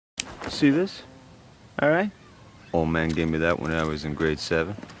See this? All right. Old man gave me that when I was in grade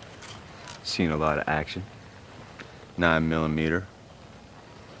 7. Seen a lot of action. 9mm.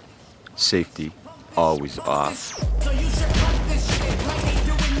 Safety always off. So you should pump this shit like they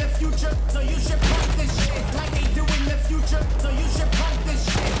do in the future. So you should pump this shit like they do in the future. So you should pump this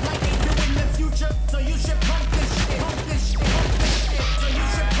shit like they do in the future. So you should pump this shit, pump this shit, pump this shit. So you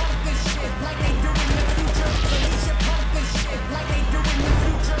should pump this shit like they do in the future. So you should pump this shit like they do in the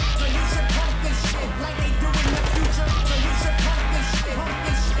future. So you should pump this shit like they do in the future. So you should pump this shit, pump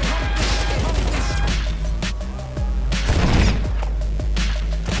this shit, pump this shit, pump this shit.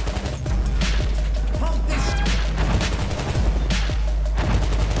 Pump this shit. Pump this shit. Pump this shit. Pump this shit.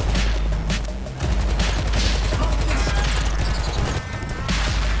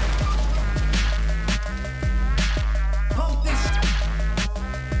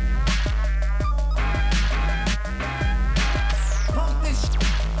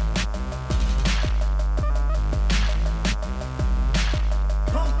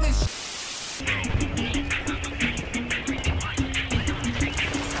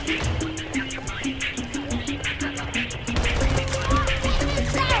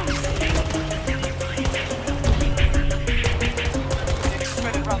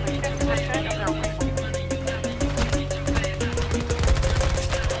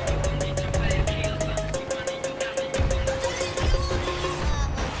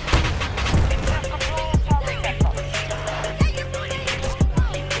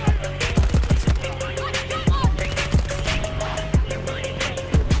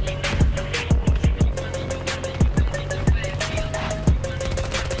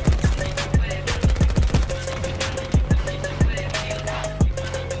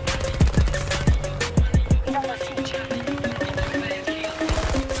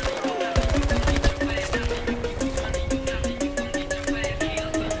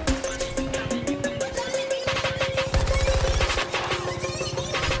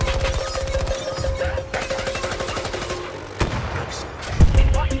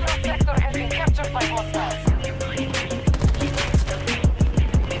 Sector has been captured by hostiles.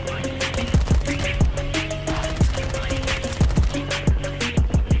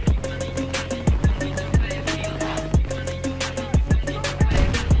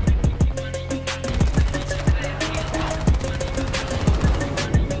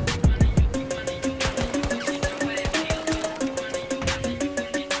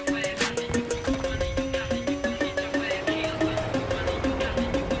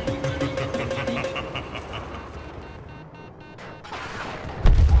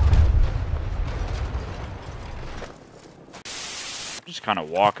 Just kind of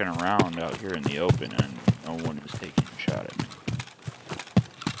walking around out here in the open and no one is taking a shot at me.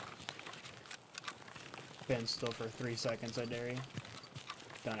 Been still for 3 seconds, I dare you.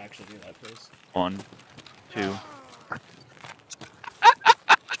 Don't actually do that, please. 1, 2.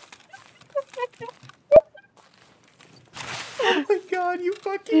 Oh my god, you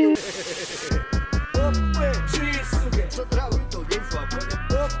fucking...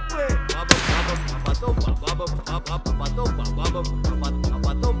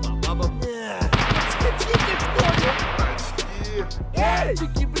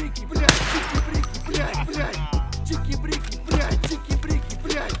 Чики-брики, блядь, чики-брики, блядь, блядь. Чики-брики, блядь, чики-брики,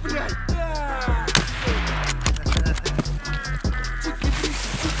 блядь, блядь. Чики-брики,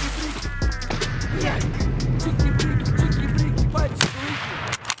 чики-брики, блядь. Чики-брики, чики-брики, пальчики-брики.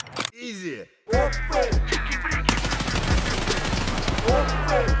 Изи. Опа, чики-брики.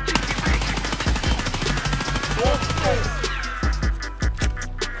 Опа, чики-брики. Опа.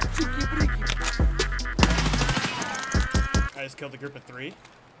 Чики-брики. I just killed a group of 3.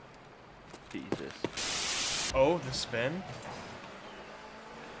 Jesus. Oh, the spin.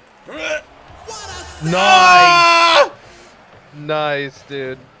 Nice! Nice,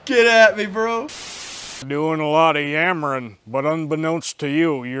 dude. Get at me, bro. Doing a lot of yammering, but unbeknownst to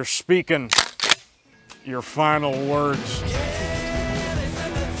you, you're speaking your final words.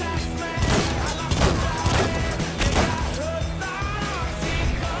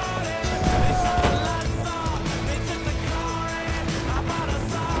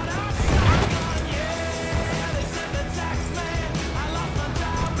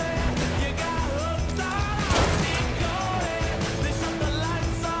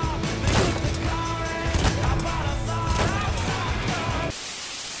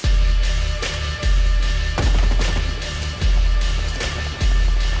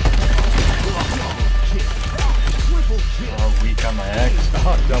 Weak on my X.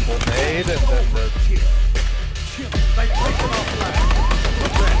 Oh, double nade and then the...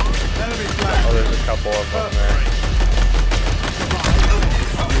 Oh, there's a couple of them there.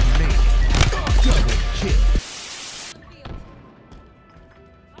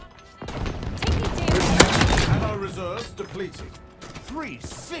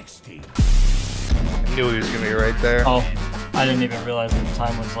 Knew he was gonna be right there. Oh, I didn't even realize the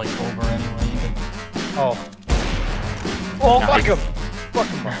time was like over anyway. Oh. Oh, Nice. fuck him! Fuck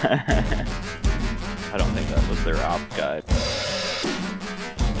him up. I don't think that was their op guide.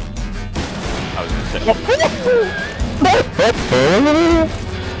 I was gonna say.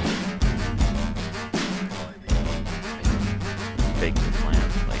 Fake the plan,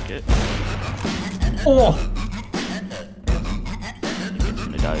 like it. Oh! He's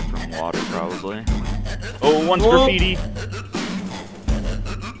gonna die from water, probably. Oh, one's graffiti!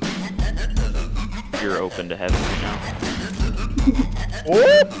 You're open to heaven right now.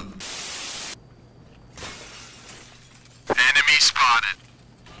 Oh! Enemy spotted.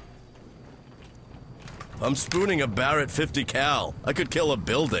 I'm spooning a Barrett 50 cal. I could kill a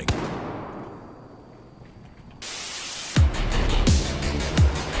building.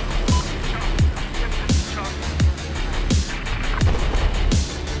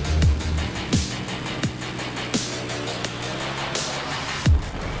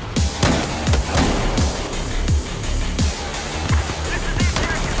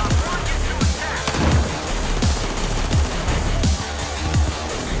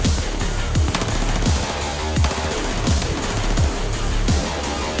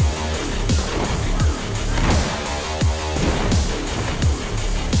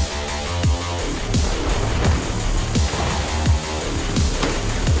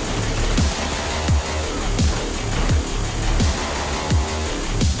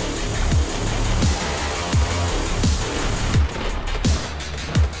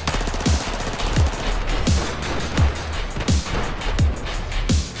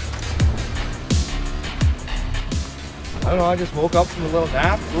 I don't know, I just woke up from a little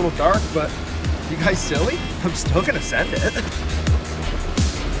nap, it's a little dark, but you guys silly? I'm still gonna send it.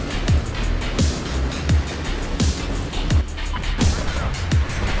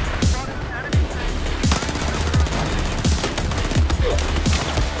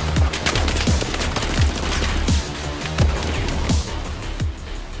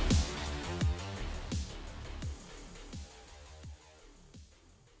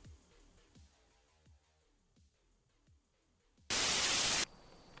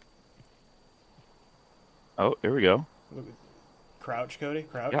 Oh, here we go. Crouch, Cody.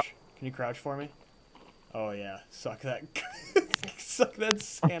 Crouch. Yep. Can you crouch for me? Oh yeah. Suck that. Suck that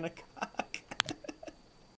Santa cock.